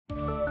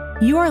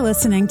You are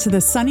listening to the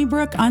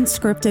Sunnybrook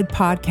Unscripted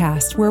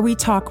Podcast, where we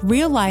talk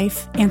real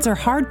life, answer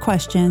hard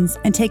questions,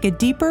 and take a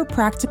deeper,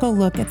 practical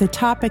look at the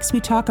topics we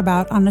talk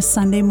about on a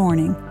Sunday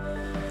morning.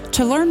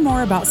 To learn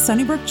more about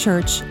Sunnybrook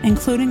Church,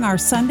 including our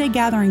Sunday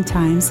gathering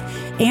times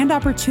and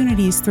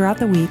opportunities throughout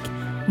the week,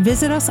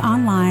 visit us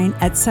online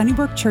at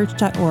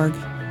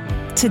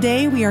sunnybrookchurch.org.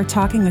 Today, we are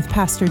talking with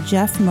Pastor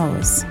Jeff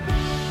Moes.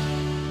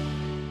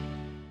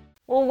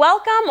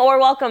 Well,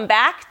 welcome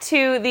back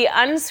to the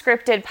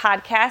Unscripted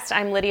Podcast.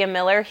 I'm Lydia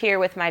Miller here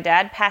with my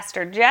dad,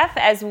 Pastor Jeff,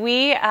 as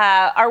we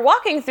are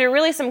walking through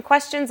really some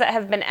questions that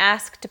have been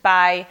asked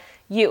by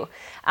you.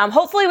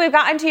 Hopefully we've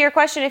gotten to your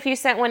question if you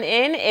sent one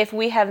in. If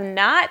we have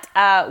not,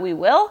 we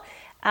will.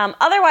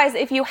 Otherwise,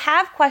 if you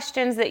have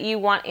questions that you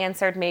want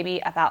answered,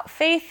 maybe about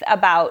faith,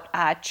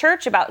 about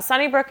church, about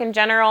Sunnybrook in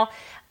general,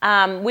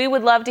 we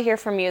would love to hear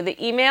from you.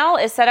 The email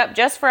is set up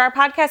just for our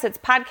podcast. It's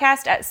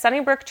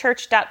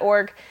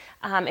podcast@sunnybrookchurch.org.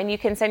 And you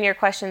can send your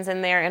questions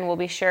in there, and we'll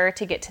be sure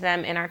to get to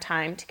them in our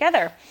time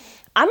together.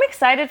 I'm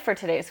excited for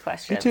today's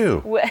question. Me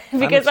too. Because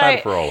I'm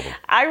excited for all of them.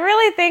 I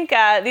really think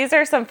these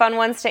are some fun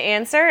ones to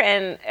answer,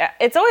 and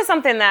it's always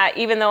something that,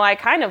 even though I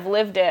kind of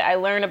lived it, I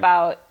learn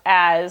about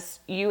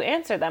as you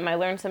answer them. I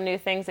learned some new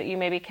things that you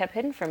maybe kept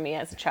hidden from me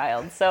as a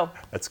child. So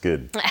that's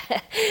good.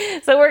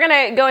 So we're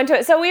going to go into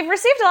it. So we've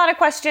received a lot of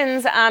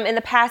questions in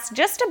the past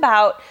just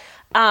about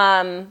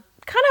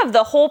kind of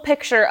the whole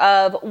picture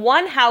of,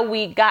 one, how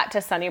we got to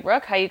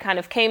Sunnybrook, how you kind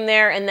of came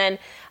there, and then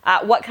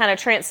what kind of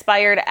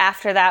transpired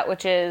after that,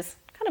 which is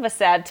kind of a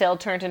sad tale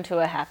turned into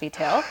a happy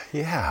tale.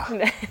 Yeah,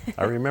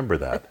 I remember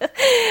that.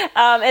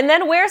 And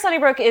then where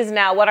Sunnybrook is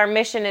now, what our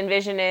mission and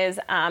vision is,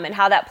 and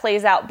how that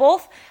plays out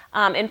both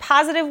in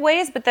positive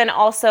ways, but then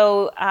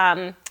also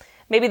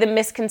maybe the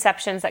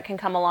misconceptions that can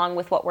come along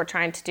with what we're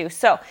trying to do.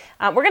 So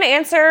we're going to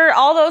answer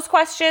all those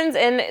questions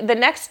in the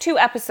next two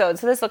episodes.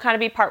 So this will kind of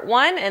be part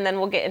one, and then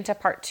we'll get into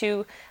part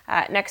two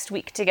next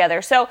week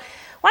together. So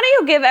why don't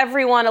you give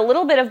everyone a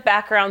little bit of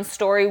background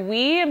story?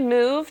 We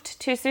moved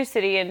to Sioux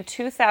City in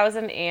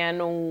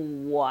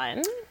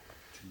 2001.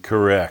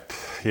 Correct.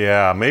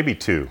 Yeah, maybe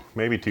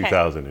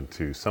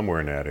 2002, somewhere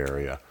in that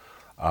area.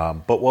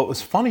 But what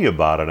was funny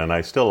about it, and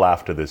I still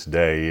laugh to this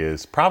day,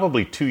 is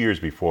probably 2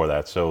 years before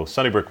that. So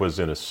Sunnybrook was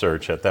in a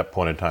search at that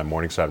point in time,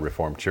 Morningside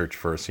Reformed Church,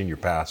 for a senior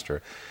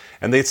pastor.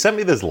 And they sent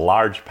me this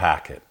large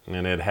packet,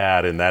 and it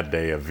had in that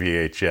day a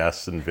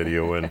VHS and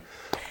video and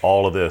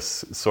all of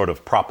this sort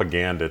of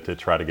propaganda to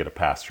try to get a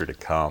pastor to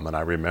come. And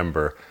I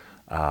remember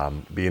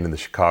being in the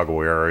Chicago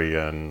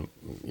area, and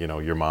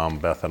your mom,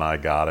 Beth, and I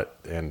got it,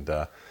 and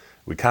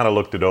we kind of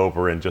looked it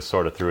over and just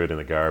sort of threw it in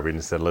the garbage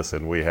and said,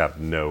 listen, we have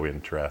no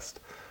interest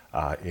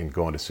in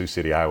going to Sioux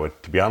City, Iowa.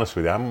 To be honest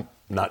with you, I'm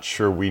not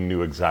sure we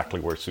knew exactly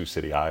where Sioux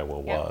City, Iowa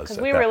was. Because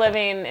we were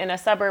living in a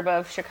suburb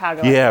of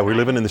Chicago. Yeah, we're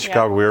living in the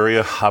Chicago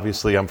area.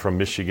 Obviously, I'm from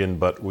Michigan,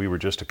 but we were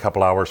just a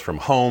couple hours from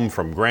home,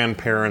 from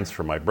grandparents,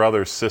 from my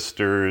brothers,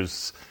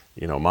 sisters.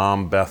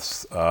 Mom,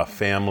 Beth's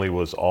family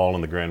was all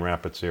in the Grand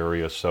Rapids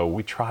area, so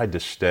we tried to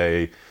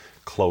stay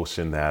close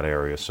in that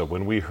area. So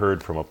when we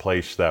heard from a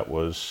place that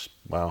was,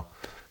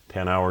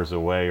 10 hours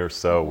away or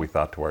so, we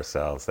thought to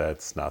ourselves,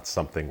 that's not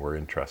something we're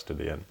interested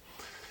in.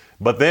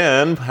 But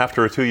then,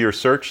 after a 2-year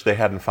search, they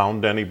hadn't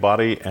found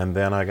anybody, and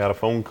then I got a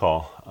phone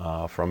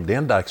call from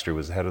Dan Dykstra, who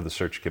was the head of the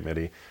search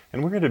committee,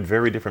 and we were in a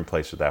very different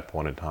place at that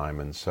point in time,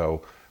 and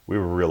so we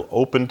were real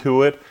open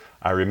to it.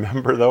 I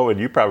remember, though, and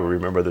you probably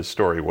remember this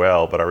story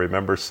well, but I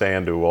remember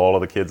saying to all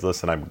of the kids,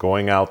 listen, I'm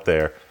going out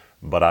there,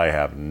 but I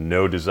have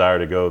no desire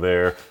to go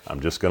there. I'm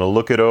just going to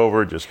look it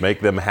over, just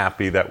make them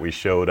happy that we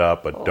showed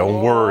up, but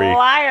don't worry.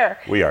 Liar.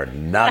 We are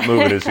not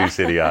moving to Sioux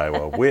City,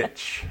 Iowa,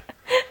 which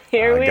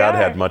God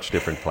had much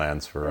different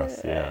plans for us.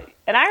 Yeah.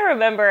 And I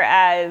remember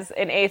as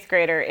an 8th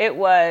grader, it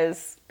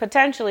was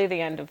potentially the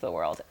end of the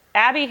world.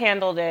 Abby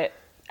handled it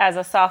as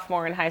a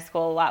sophomore in high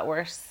school a lot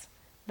worse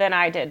than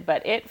I did,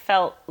 but it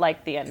felt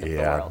like the end of the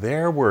world. Yeah,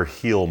 there were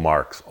heel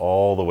marks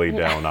all the way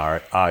down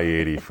our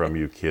I-80 from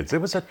you kids.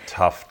 It was a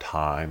tough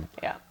time.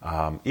 Yeah.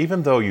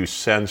 Even though you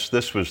sensed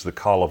this was the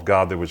call of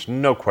God, there was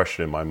no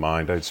question in my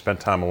mind. I spent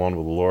time alone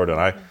with the Lord, and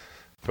I,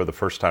 for the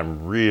first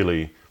time,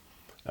 really,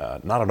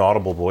 not an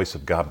audible voice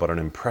of God, but an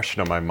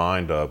impression in my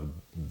mind of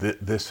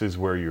this is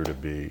where you're to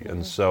be. Mm-hmm.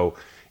 And so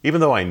even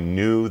though I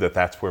knew that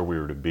that's where we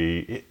were to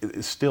be,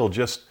 it's still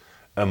just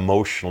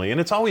emotionally, and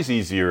it's always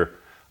easier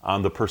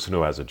on the person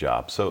who has a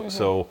job.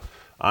 So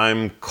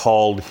I'm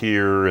called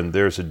here and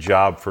there's a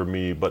job for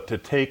me, but to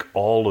take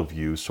all of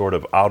you sort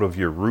of out of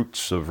your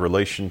roots of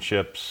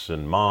relationships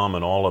and mom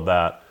and all of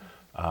that,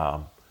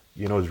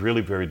 is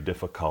really very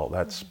difficult.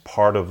 That's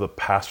part of the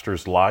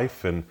pastor's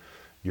life, and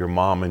your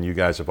mom and you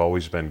guys have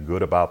always been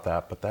good about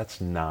that, but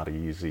that's not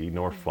easy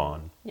nor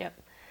fun. Yep.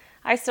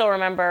 I still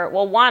remember,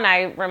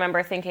 I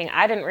remember thinking,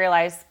 I didn't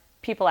realize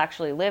people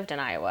actually lived in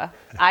Iowa.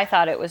 I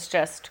thought it was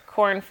just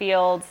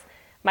cornfields.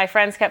 My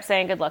friends kept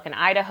saying good luck in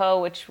Idaho,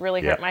 which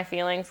really hurt my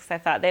feelings because I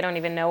thought they don't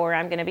even know where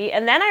I'm going to be.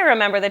 And then I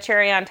remember the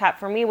cherry on top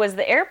for me was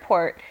the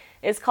airport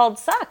is called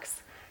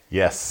Sucks.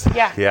 Yes.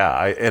 Yeah. Yeah.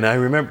 I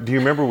remember, do you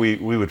remember we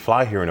would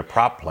fly here in a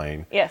prop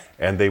plane? Yes.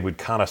 And they would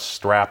kind of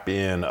strap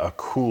in a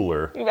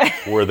cooler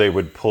where they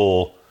would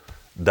pull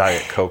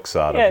Diet Cokes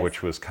out of,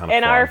 which was kind of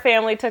fun. And our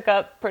family took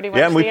up pretty much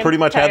and we pretty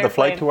much had the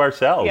flight plane to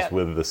ourselves Yep.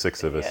 with the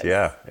 6 of us. Yes.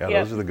 Yeah.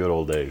 Yep. Those are the good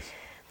old days.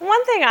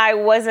 One thing I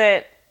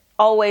wasn't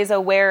always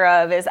aware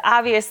of is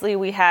obviously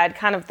we had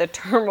kind of the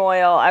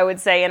turmoil, I would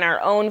say, in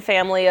our own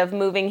family of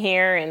moving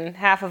here and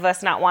half of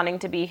us not wanting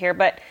to be here.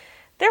 But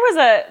there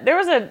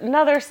was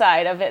another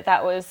side of it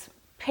that was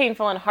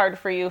painful and hard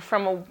for you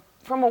from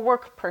a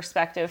work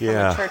perspective, from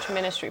a church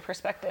ministry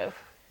perspective.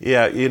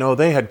 Yeah,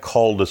 they had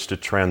called us to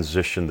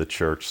transition the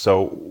church.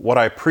 So what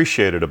I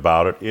appreciated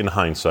about it, in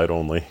hindsight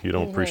only, you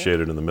don't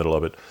appreciate it in the middle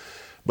of it,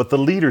 but the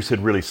leaders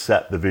had really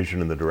set the vision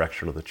and the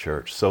direction of the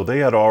church. So they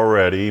had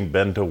already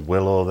been to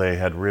Willow. They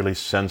had really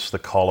sensed the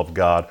call of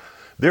God.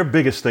 Their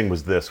biggest thing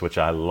was this, which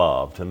I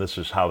loved, and this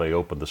is how they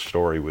opened the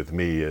story with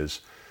me,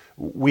 is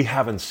we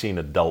haven't seen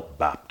adult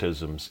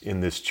baptisms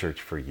in this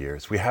church for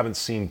years. We haven't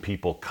seen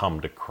people come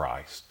to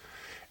Christ.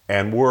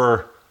 And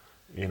we're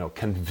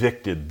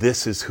convicted,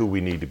 this is who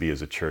we need to be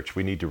as a church.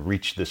 We need to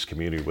reach this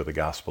community with the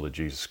gospel of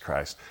Jesus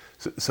Christ.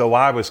 So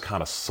I was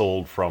kind of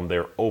sold from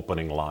their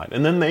opening line.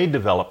 And then they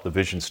developed the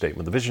vision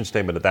statement. The vision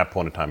statement at that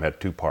point in time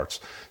had 2 parts: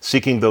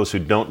 seeking those who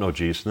don't know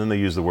Jesus, and then they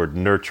used the word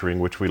nurturing,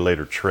 which we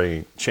later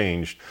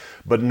changed,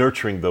 but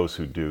nurturing those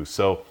who do.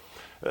 So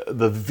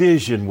the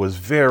vision was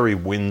very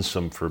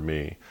winsome for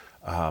me.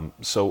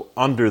 So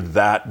under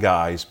that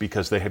guise,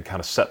 because they had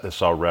kind of set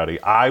this already,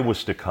 I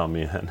was to come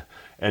in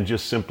and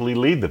just simply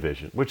lead the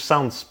vision, which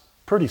sounds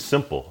pretty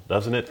simple,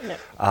 doesn't it?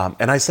 No.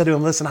 And I said to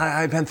him, listen,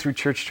 I've been through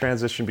church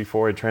transition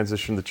before. I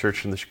transitioned the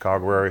church in the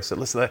Chicago area. I said,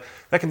 listen,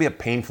 that can be a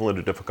painful and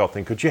a difficult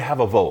thing. Could you have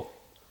a vote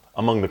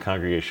among the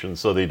congregation?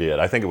 So they did.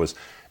 I think it was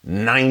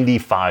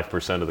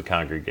 95% of the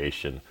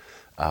congregation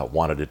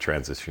wanted to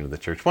transition to the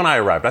church. When I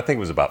arrived, I think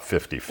it was about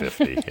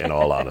 50-50, in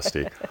all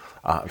honesty.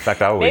 In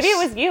fact, I always... Maybe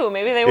it was you.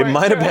 Maybe they weren't. It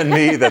might have been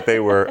me that they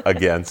were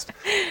against.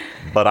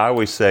 But I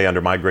always say,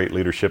 under my great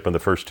leadership in the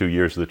first 2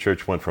 years, the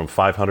church went from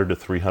 500 to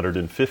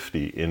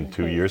 350 in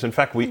 2 years. In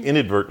fact, we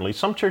inadvertently,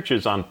 some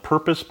churches on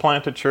purpose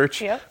plant a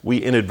church. Yep. We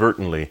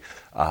inadvertently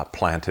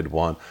planted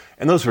one.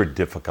 And those were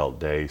difficult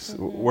days.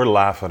 We're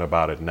laughing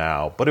about it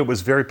now, but it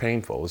was very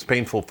painful. It was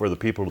painful for the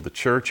people of the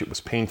church. It was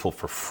painful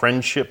for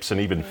friendships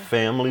and even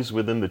families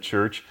within the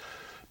church,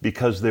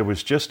 because there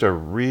was just a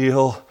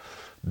real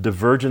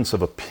divergence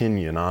of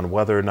opinion on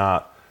whether or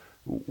not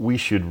we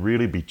should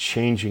really be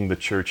changing the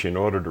church in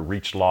order to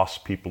reach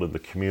lost people in the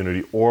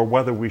community, or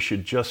whether we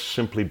should just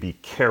simply be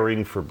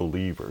caring for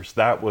believers.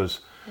 That was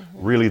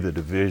really the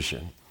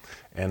division.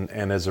 And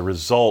as a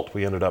result,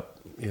 we ended up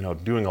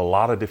doing a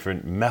lot of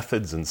different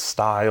methods and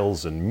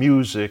styles and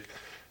music,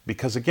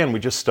 because again, we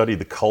just studied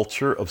the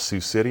culture of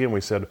Sioux City, and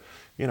we said,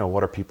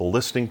 what are people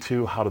listening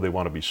to? How do they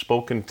want to be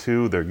spoken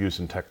to? They're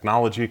using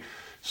technology.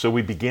 So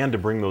we began to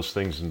bring those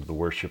things into the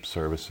worship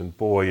service, and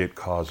boy, it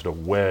caused a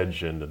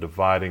wedge and a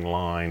dividing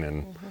line,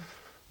 and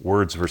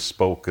words were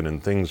spoken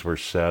and things were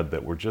said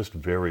that were just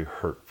very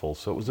hurtful.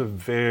 So it was a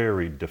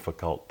very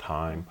difficult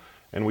time,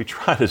 and we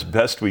tried as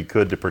best we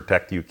could to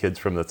protect you kids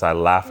from this. I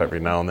laugh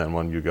every now and then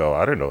when you go,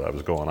 I didn't know that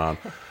was going on,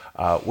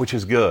 which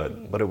is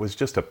good, but it was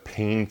just a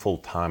painful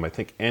time. I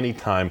think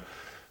anytime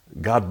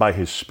God by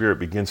His Spirit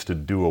begins to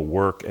do a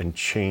work and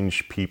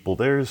change people,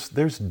 there's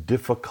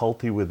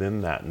difficulty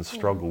within that and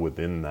struggle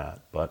within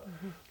that. But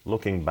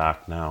looking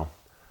back now,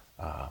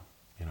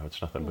 it's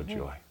nothing but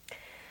joy.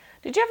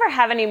 Did you ever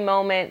have any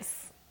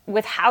moments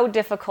with how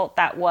difficult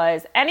that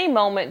was? Any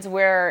moments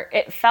where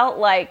it felt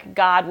like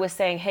God was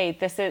saying, "Hey,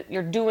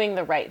 you're doing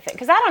the right thing"?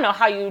 Because I don't know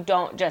how you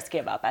don't just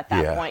give up at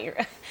that point.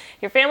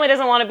 Your family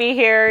doesn't want to be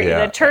here.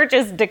 Yeah. The church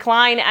is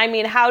declining. I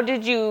mean, how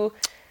did you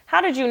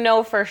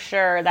know for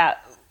sure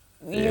that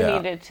you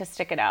needed to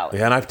stick it out?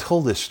 Yeah, and I've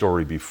told this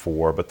story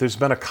before, but there's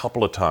been a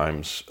couple of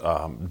times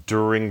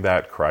during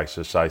that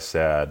crisis I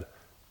said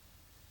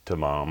to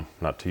Mom,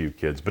 not to you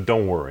kids, but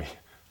don't worry,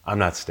 I'm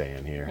not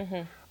staying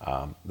here.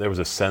 There was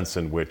a sense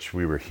in which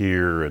we were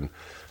here and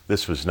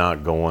this was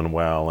not going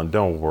well, and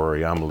don't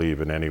worry, I'm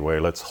leaving anyway.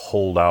 Let's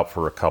hold out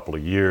for a couple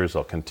of years.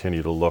 I'll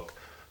continue to look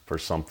for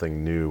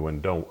something new.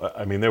 And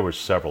there were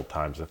several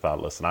times I thought,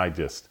 listen,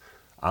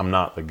 I'm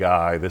not the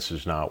guy. This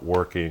is not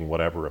working,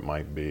 whatever it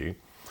might be.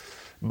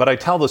 But I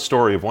tell the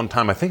story of one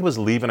time, I think it was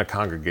leaving a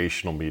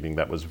congregational meeting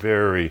that was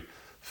very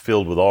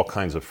filled with all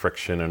kinds of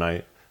friction, and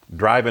I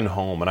driving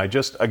home, and I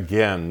just,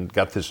 again,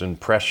 got this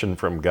impression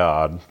from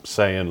God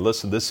saying,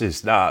 listen, this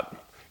is not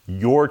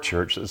your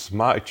church, this is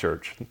my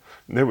church.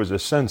 And there was a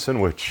sense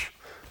in which,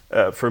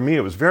 for me,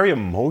 it was very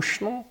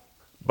emotional,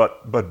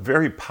 but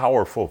very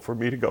powerful for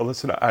me to go,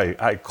 listen,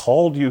 I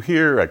called you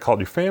here, I called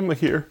your family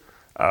here,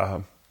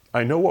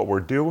 I know what we're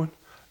doing,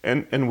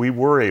 and we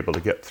were able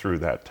to get through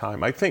that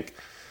time. I think,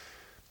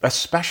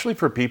 especially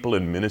for people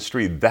in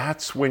ministry,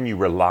 that's when you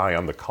rely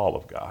on the call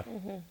of God,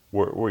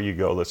 where you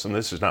go, listen,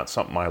 this is not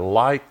something I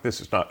like,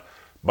 this is not,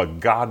 but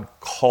God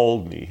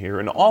called me here.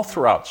 And all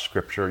throughout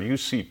Scripture, you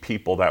see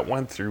people that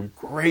went through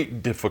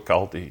great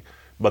difficulty,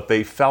 But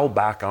they fell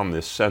back on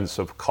this sense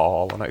of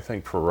call. And I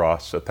think for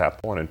us at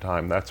that point in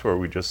time, that's where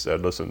we just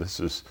said, listen, this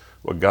is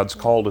what God's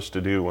called us to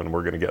do, and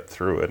we're going to get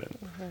through it.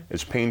 And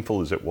as painful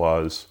as it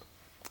was,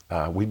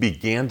 we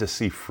began to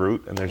see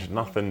fruit, and there's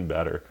nothing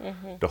better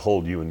to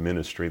hold you in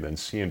ministry than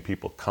seeing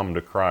people come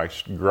to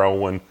Christ,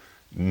 growing,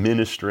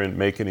 ministering,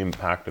 making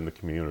impact in the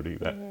community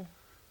that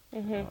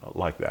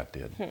like that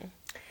did.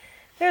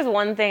 There's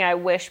one thing I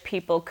wish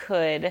people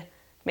could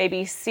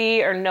maybe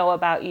see or know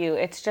about you.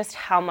 It's just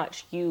how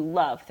much you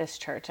love this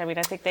church. I mean,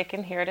 I think they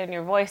can hear it in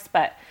your voice,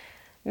 but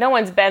no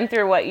one's been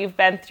through what you've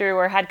been through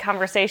or had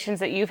conversations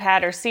that you've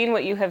had or seen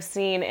what you have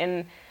seen.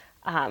 And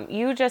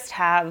you just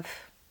have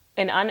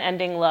an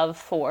unending love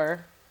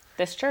for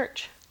this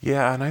church.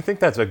 Yeah, and I think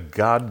that's a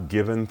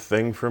God-given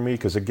thing for me,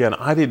 because again,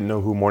 I didn't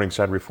know who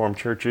Morningside Reformed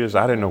Church is.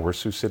 I didn't know where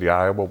Sioux City,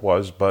 Iowa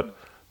was, but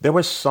there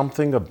was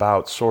something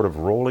about sort of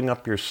rolling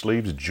up your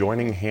sleeves,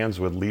 joining hands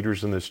with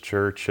leaders in this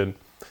church. And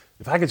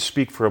if I could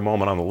speak for a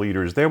moment on the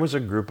leaders, there was a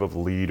group of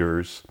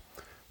leaders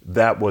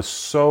that was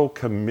so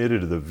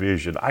committed to the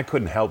vision. I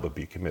couldn't help but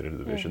be committed to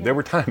the vision. There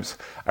were times,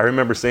 I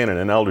remember saying in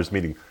an elders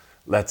meeting,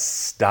 let's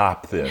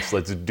stop this.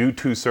 Let's do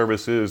 2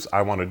 services.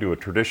 I want to do a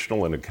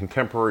traditional and a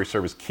contemporary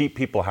service. Keep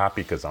people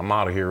happy because I'm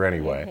out of here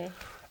anyway.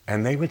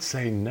 And they would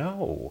say,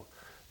 no,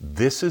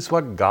 this is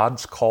what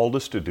God's called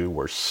us to do.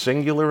 We're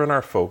singular in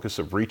our focus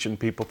of reaching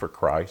people for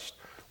Christ.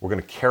 We're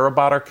going to care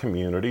about our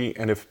community.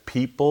 And if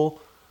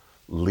people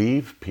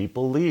leave,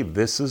 people leave.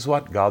 This is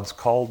what God's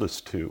called us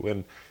to.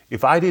 And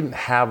if I didn't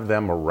have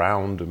them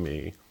around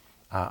me,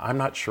 I'm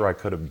not sure I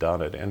could have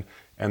done it.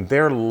 And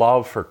their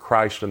love for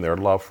Christ and their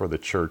love for the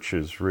church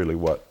is really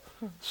what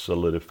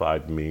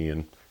solidified me.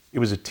 And it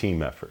was a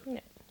team effort. Yeah.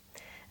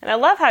 And I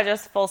love how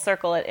just full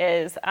circle it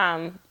is.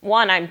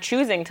 One, I'm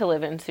choosing to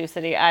live in Sioux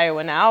City,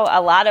 Iowa now.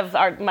 A lot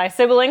of my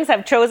siblings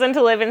have chosen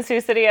to live in Sioux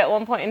City at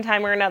one point in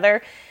time or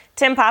another.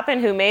 Tim Poppin,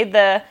 who made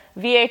the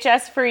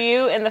VHS for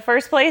you in the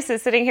first place,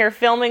 is sitting here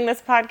filming this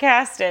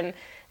podcast. And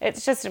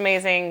it's just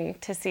amazing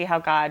to see how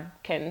God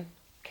can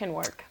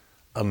work.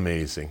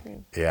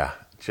 Amazing. Yeah,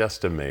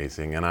 just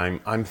amazing. And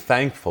I'm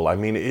thankful. I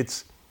mean,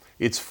 it's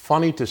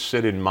funny to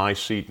sit in my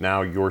seat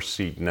now, your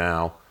seat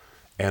now,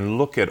 and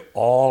look at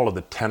all of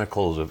the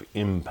tentacles of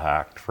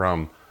impact,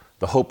 from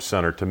the Hope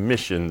Center to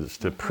missions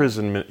to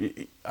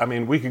prison. I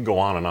mean, we could go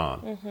on and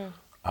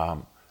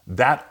on.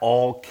 That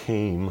all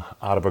came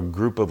out of a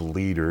group of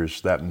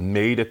leaders that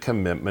made a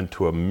commitment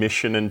to a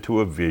mission and to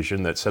a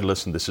vision that said,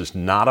 listen, this is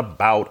not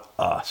about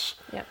us.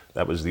 Yep.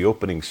 That was the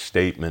opening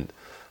statement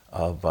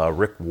of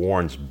Rick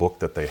Warren's book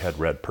that they had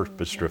read,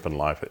 Purpose-Driven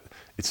Life.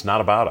 It's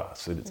not about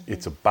us.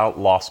 It's about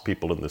lost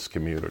people in this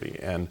community.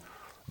 And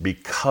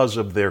because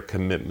of their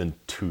commitment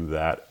to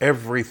that,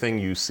 everything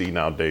you see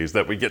nowadays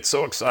that we get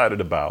so excited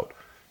about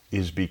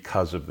is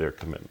because of their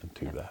commitment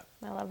to that.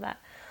 I love that.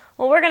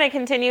 Well, we're going to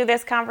continue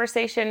this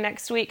conversation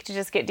next week to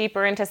just get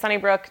deeper into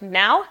Sunnybrook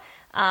now,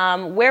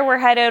 where we're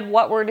headed,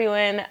 what we're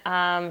doing,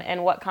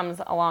 and what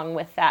comes along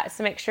with that.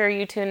 So make sure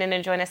you tune in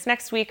and join us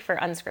next week for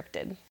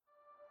Unscripted.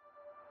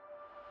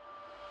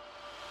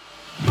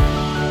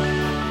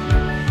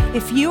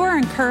 If you are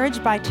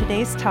encouraged by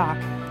today's talk,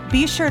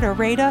 be sure to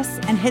rate us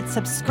and hit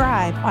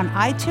subscribe on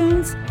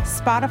iTunes,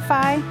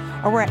 Spotify,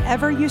 or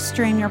wherever you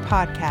stream your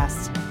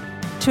podcasts.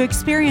 To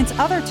experience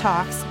other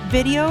talks,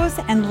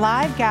 videos, and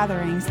live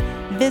gatherings,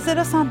 visit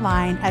us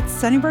online at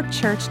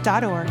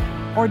sunnybrookchurch.org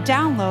or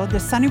download the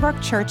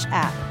Sunnybrook Church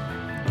app.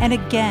 And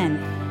again,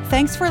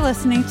 thanks for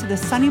listening to the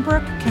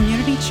Sunnybrook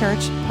Community Church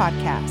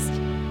podcast.